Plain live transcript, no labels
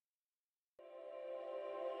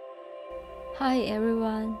Hi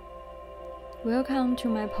everyone, welcome to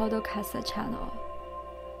my podcast channel.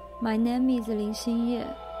 My name is Lin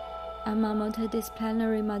Xinye. I'm a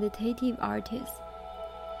multidisciplinary meditative artist.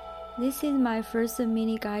 This is my first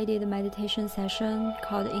mini-guided meditation session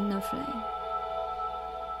called Inner Flame.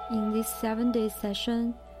 In this 7-day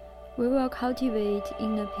session, we will cultivate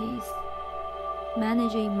inner peace,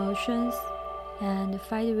 manage emotions, and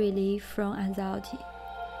find relief from anxiety.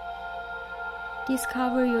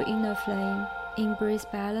 Discover your inner flame, embrace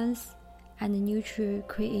balance, and nurture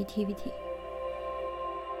creativity.